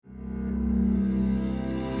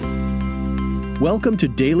Welcome to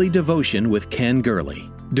Daily Devotion with Ken Gurley.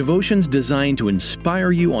 Devotions designed to inspire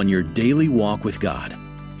you on your daily walk with God.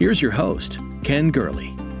 Here's your host, Ken Gurley.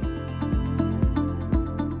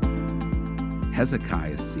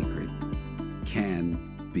 Hezekiah's secret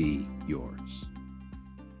can be yours.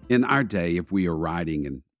 In our day, if we are writing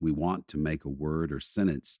and we want to make a word or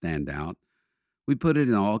sentence stand out, we put it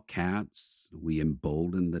in all caps, we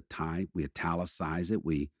embolden the type, we italicize it,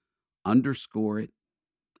 we underscore it.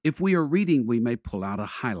 If we are reading, we may pull out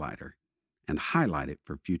a highlighter and highlight it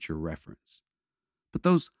for future reference. But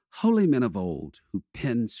those holy men of old who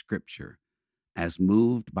penned Scripture as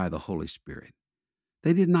moved by the Holy Spirit,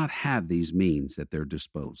 they did not have these means at their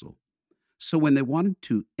disposal. So when they wanted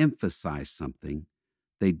to emphasize something,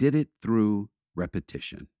 they did it through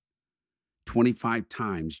repetition. 25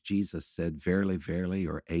 times Jesus said, "Verily, verily,"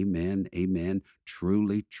 or "Amen, amen,"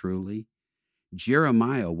 "Truly, truly."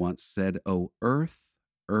 Jeremiah once said, "O earth,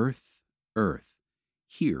 earth, earth,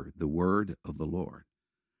 hear the word of the Lord."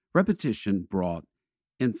 Repetition brought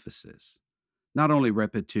emphasis. Not only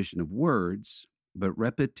repetition of words, but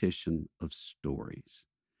repetition of stories.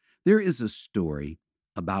 There is a story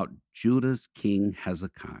about Judah's king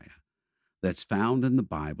Hezekiah that's found in the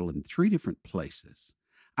Bible in 3 different places.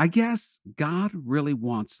 I guess God really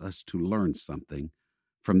wants us to learn something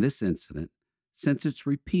from this incident since it's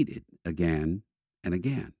repeated again and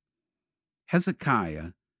again.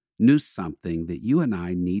 Hezekiah knew something that you and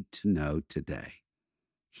I need to know today.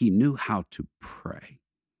 He knew how to pray.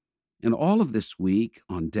 And all of this week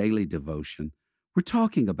on Daily Devotion, we're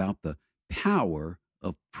talking about the power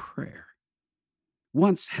of prayer.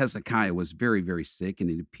 Once Hezekiah was very, very sick,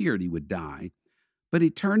 and it appeared he would die, but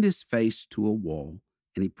he turned his face to a wall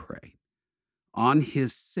and he prayed. On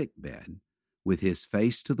his sickbed, with his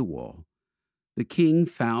face to the wall, the king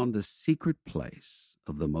found a secret place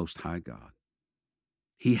of the Most High God.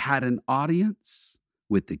 He had an audience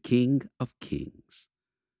with the King of Kings,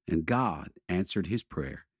 and God answered his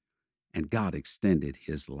prayer, and God extended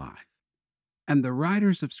his life. And the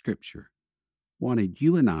writers of Scripture wanted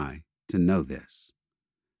you and I to know this.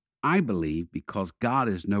 I believe because God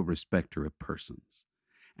is no respecter of persons,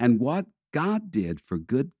 and what God did for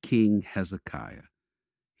good King Hezekiah,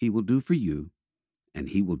 he will do for you, and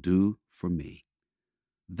he will do for me.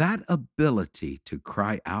 That ability to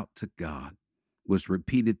cry out to God was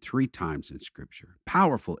repeated 3 times in Scripture.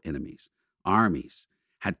 Powerful enemies, armies,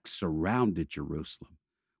 had surrounded Jerusalem.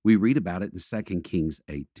 We read about it in 2 Kings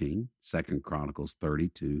 18, 2 Chronicles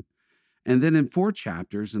 32, and then in 4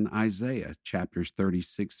 chapters in Isaiah, chapters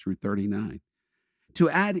 36 through 39. To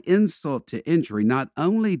add insult to injury, not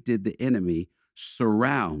only did the enemy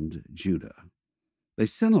surround Judah, they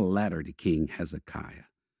sent a letter to King Hezekiah.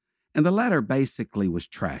 And the letter basically was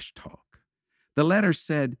trash talk. The letter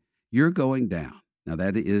said, "You're going down." Now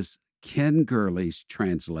that is Ken Gurley's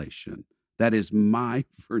translation. That is my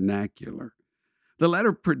vernacular. The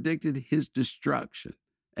letter predicted his destruction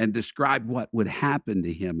and described what would happen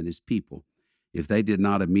to him and his people if they did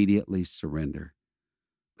not immediately surrender.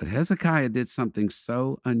 But Hezekiah did something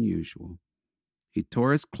so unusual. He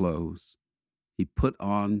tore his clothes. He put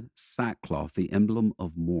on sackcloth, the emblem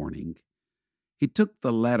of mourning. He took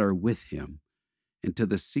the letter with him into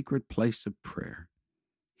the secret place of prayer.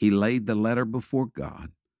 He laid the letter before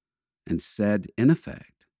God and said, in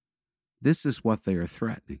effect, "This is what they are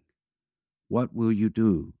threatening. What will you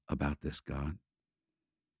do about this, God?"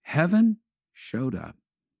 Heaven showed up.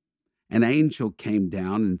 An angel came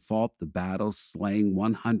down and fought the battle, slaying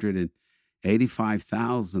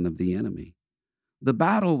 185,000 of the enemy. The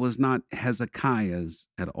battle was not Hezekiah's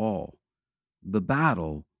at all. The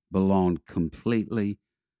battle belonged completely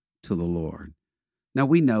to the Lord. Now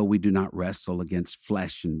we know we do not wrestle against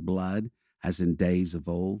flesh and blood as in days of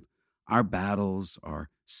old. Our battles are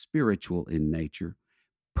spiritual in nature,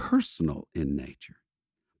 personal in nature.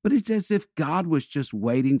 But it's as if God was just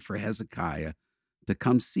waiting for Hezekiah to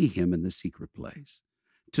come see him in the secret place,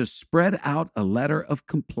 to spread out a letter of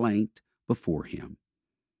complaint before him.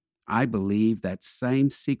 I believe that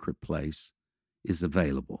same secret place is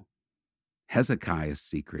available. Hezekiah's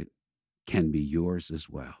secret can be yours as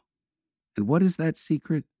well. And what is that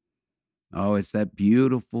secret? Oh, it's that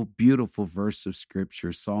beautiful, beautiful verse of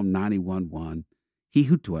Scripture, Psalm 91:1. "He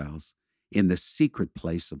who dwells in the secret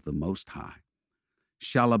place of the Most High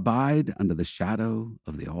shall abide under the shadow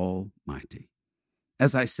of the Almighty."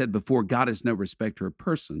 As I said before, God is no respecter of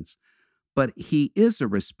persons, but he is a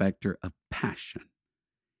respecter of passion.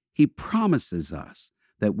 He promises us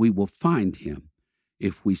that we will find him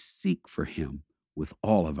if we seek for him with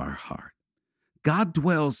all of our heart. God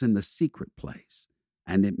dwells in the secret place,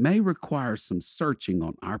 and it may require some searching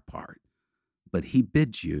on our part, but he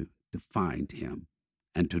bids you to find him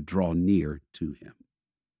and to draw near to him.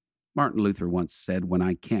 Martin Luther once said, "When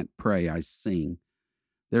I can't pray, I sing."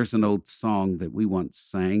 There's an old song that we once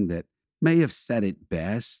sang that may have said it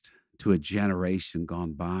best to a generation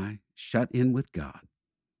gone by: shut in with God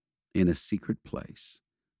in a secret place,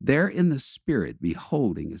 there in the Spirit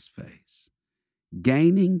beholding his face,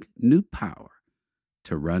 gaining new power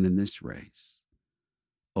to run in this race.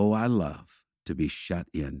 Oh, I love to be shut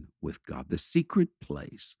in with God. The secret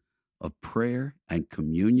place of prayer and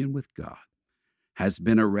communion with God has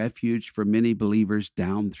been a refuge for many believers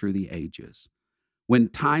down through the ages. When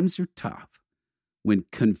times are tough, when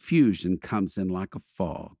confusion comes in like a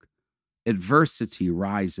fog, adversity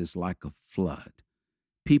rises like a flood,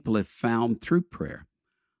 people have found through prayer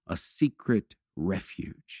a secret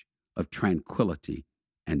refuge of tranquility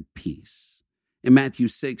and peace. In Matthew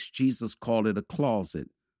 6, Jesus called it a closet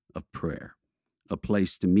of prayer, a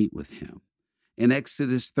place to meet with him. In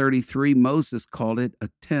Exodus 33, Moses called it a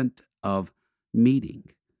tent of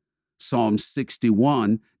meeting. Psalm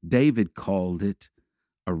 61, David called it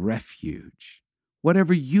a refuge.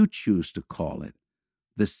 Whatever you choose to call it,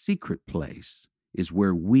 the secret place is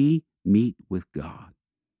where we meet with God.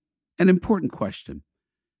 An important question: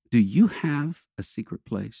 do you have a secret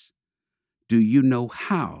place? Do you know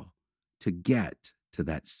how to get to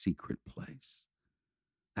that secret place?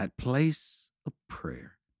 That place of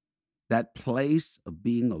prayer, that place of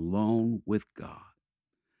being alone with God.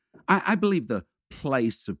 I believe the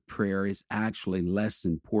place of prayer is actually less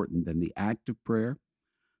important than the act of prayer.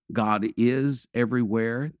 God is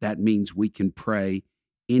everywhere. That means we can pray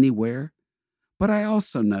anywhere. But I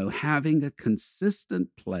also know having a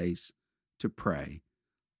consistent place to pray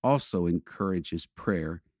also encourages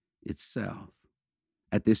prayer itself.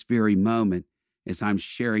 At this very moment, as I'm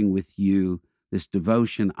sharing with you this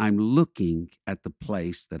devotion, I'm looking at the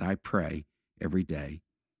place that I pray every day.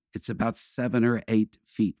 It's about 7 or 8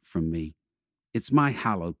 feet from me. It's my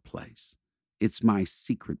hallowed place. It's my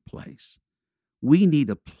secret place. We need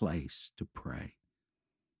a place to pray.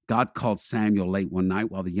 God called Samuel late one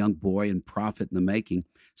night while the young boy and prophet in the making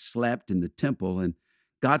slept in the temple, and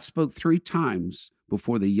God spoke 3 times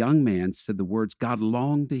before the young man said the words God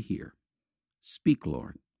longed to hear. "Speak,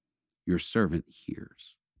 Lord, your servant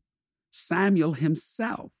hears." Samuel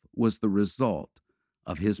himself was the result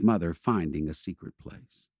of his mother finding a secret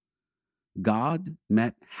place. God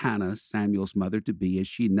met Hannah, Samuel's mother-to-be, as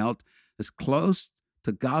she knelt as close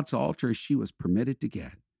to God's altar as she was permitted to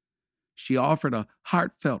get. She offered a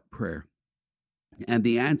heartfelt prayer, and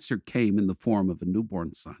the answer came in the form of a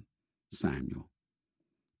newborn son, Samuel.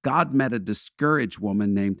 God met a discouraged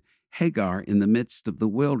woman named Hagar in the midst of the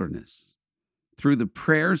wilderness. Through the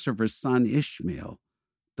prayers of her son Ishmael,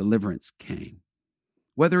 deliverance came.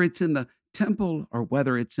 Whether it's in the temple or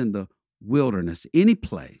whether it's in the wilderness, any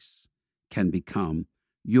place can become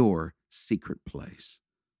your secret place.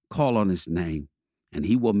 Call on his name, and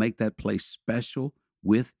he will make that place special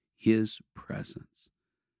with his presence.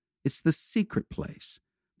 It's the secret place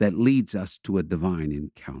that leads us to a divine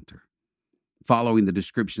encounter. Following the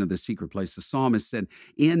description of the secret place, the psalmist said,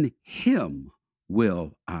 "In him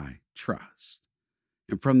will I trust."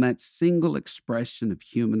 And from that single expression of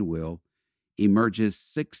human will emerges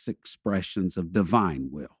 6 expressions of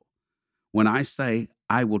divine will. When I say,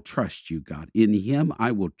 "I will trust you, God, in him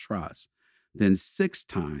I will trust," then 6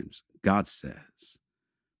 times God says,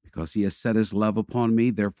 "Because he has set his love upon me,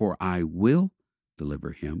 therefore I will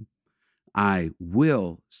deliver him. I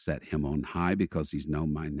will set him on high because he's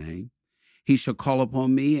known my name. He shall call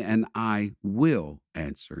upon me, and I will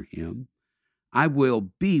answer him. I will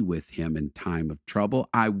be with him in time of trouble.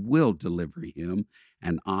 I will deliver him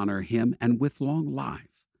and honor him, and with long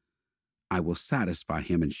life I will satisfy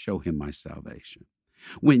him and show him my salvation."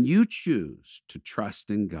 When you choose to trust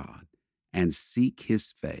in God and seek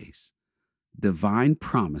his face, divine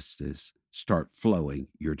promises start flowing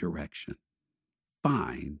your direction.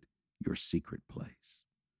 Find your secret place.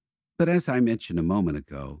 But as I mentioned a moment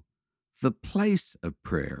ago, the place of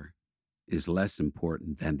prayer is less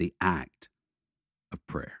important than the act of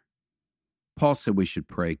prayer. Paul said we should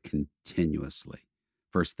pray continuously.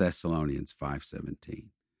 1 Thessalonians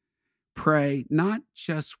 5:17. Pray not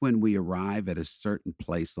just when we arrive at a certain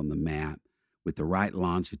place on the map with the right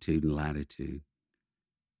longitude and latitude.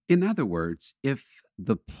 In other words, if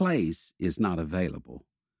the place is not available,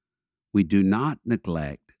 we do not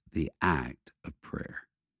neglect the act of prayer.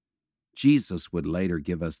 Jesus would later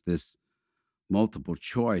give us this multiple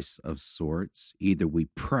choice of sorts. Either we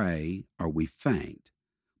pray or we faint.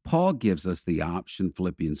 Paul gives us the option,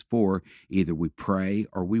 Philippians 4, either we pray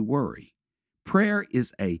or we worry. Prayer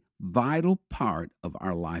is a vital part of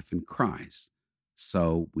our life in Christ.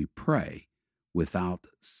 So we pray without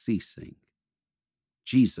ceasing.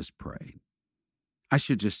 Jesus prayed. I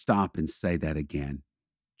should just stop and say that again.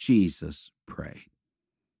 Jesus prayed.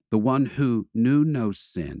 The one who knew no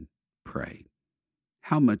sin prayed.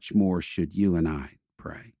 How much more should you and I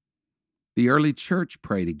pray? The early church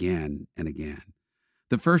prayed again and again.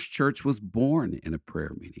 The first church was born in a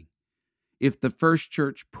prayer meeting. If the first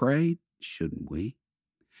church prayed, shouldn't we?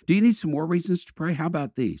 Do you need some more reasons to pray? How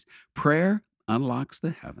about these? Prayer unlocks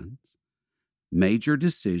the heavens. Major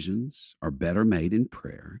decisions are better made in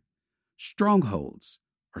prayer. Strongholds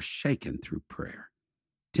are shaken through prayer.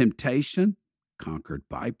 Temptation conquered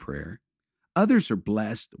by prayer. Others are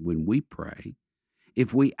blessed when we pray.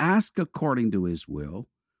 If we ask according to His will,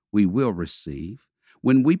 we will receive.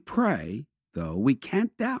 When we pray, though, we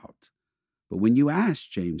can't doubt. But when you ask,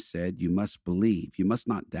 James said, you must believe. You must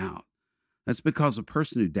not doubt. That's because a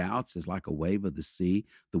person who doubts is like a wave of the sea.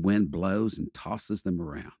 The wind blows and tosses them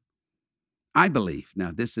around. I believe,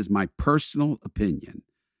 now this is my personal opinion,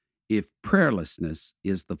 if prayerlessness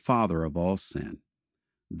is the father of all sin,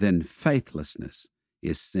 then faithlessness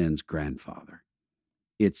is sin's grandfather.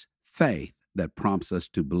 It's faith that prompts us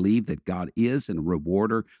to believe that God is a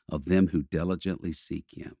rewarder of them who diligently seek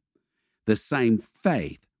Him. The same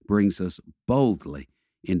faith brings us boldly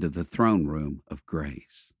into the throne room of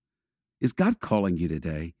grace. Is God calling you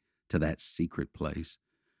today to that secret place?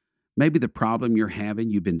 Maybe the problem you're having,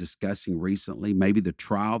 you've been discussing recently, maybe the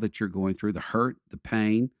trial that you're going through, the hurt, the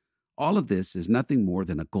pain, all of this is nothing more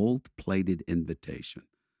than a gold-plated invitation.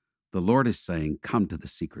 The Lord is saying, come to the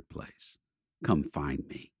secret place. Come find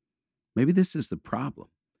me. Maybe this is the problem.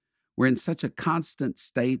 We're in such a constant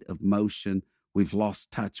state of motion, we've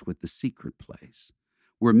lost touch with the secret place.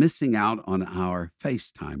 We're missing out on our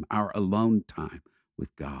face time, our alone time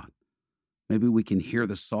with God. Maybe we can hear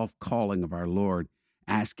the soft calling of our Lord,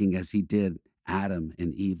 asking as He did Adam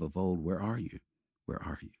and Eve of old, where are you? Where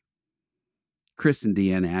are you? Chris and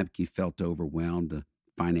Deanna Abke felt overwhelmed, a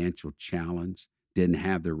financial challenge, didn't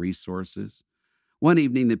have the resources. One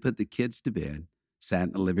evening, they put the kids to bed, sat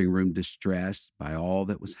in the living room distressed by all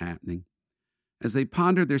that was happening. As they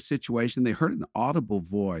pondered their situation, they heard an audible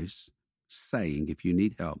voice saying, if you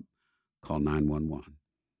need help, call 911.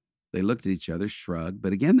 They looked at each other, shrugged,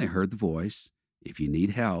 but again they heard the voice, if you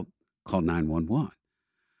need help, call 911.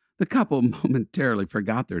 The couple momentarily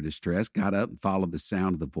forgot their distress, got up and followed the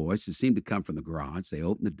sound of the voice. It seemed to come from the garage. They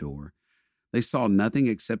opened the door. They saw nothing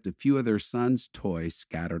except a few of their son's toys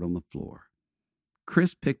scattered on the floor.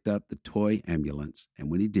 Chris picked up the toy ambulance,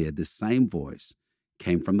 and when he did, the same voice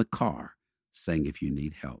came from the car saying, if you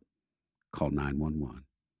need help, call 911.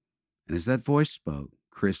 And as that voice spoke,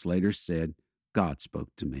 Chris later said, God spoke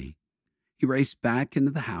to me. He raced back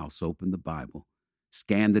into the house, opened the Bible,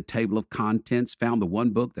 scanned the table of contents, found the one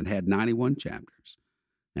book that had 91 chapters.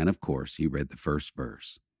 And of course, he read the first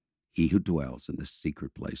verse. He who dwells in the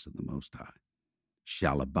secret place of the Most High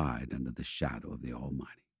shall abide under the shadow of the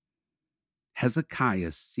Almighty.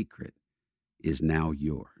 Hezekiah's secret is now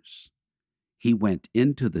yours. He went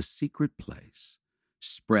into the secret place,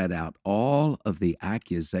 spread out all of the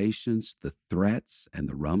accusations, the threats, and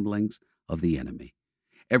the rumblings of the enemy.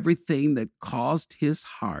 Everything that caused his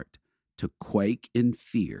heart to quake in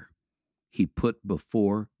fear, he put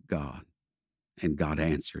before God, and God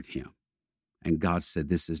answered him. And God said,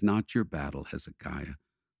 this is not your battle, Hezekiah.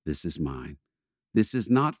 This is mine. This is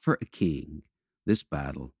not for a king. This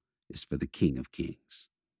battle is for the King of Kings.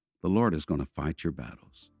 The Lord is going to fight your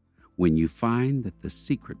battles. When you find that the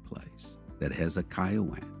secret place that Hezekiah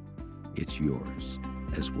went, it's yours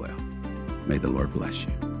as well. May the Lord bless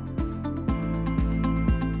you.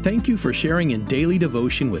 Thank you for sharing in Daily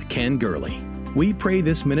Devotion with Ken Gurley. We pray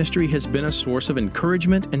this ministry has been a source of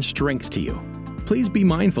encouragement and strength to you. Please be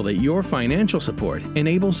mindful that your financial support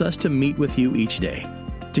enables us to meet with you each day.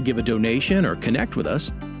 To give a donation or connect with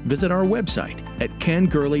us, visit our website at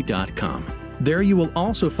kengurley.com. There you will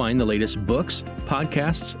also find the latest books,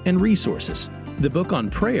 podcasts, and resources. The book on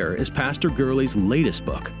prayer is Pastor Gurley's latest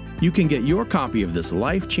book. You can get your copy of this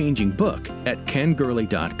life-changing book at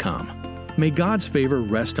kengurley.com. May God's favor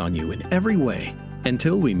rest on you in every way.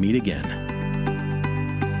 Until we meet again.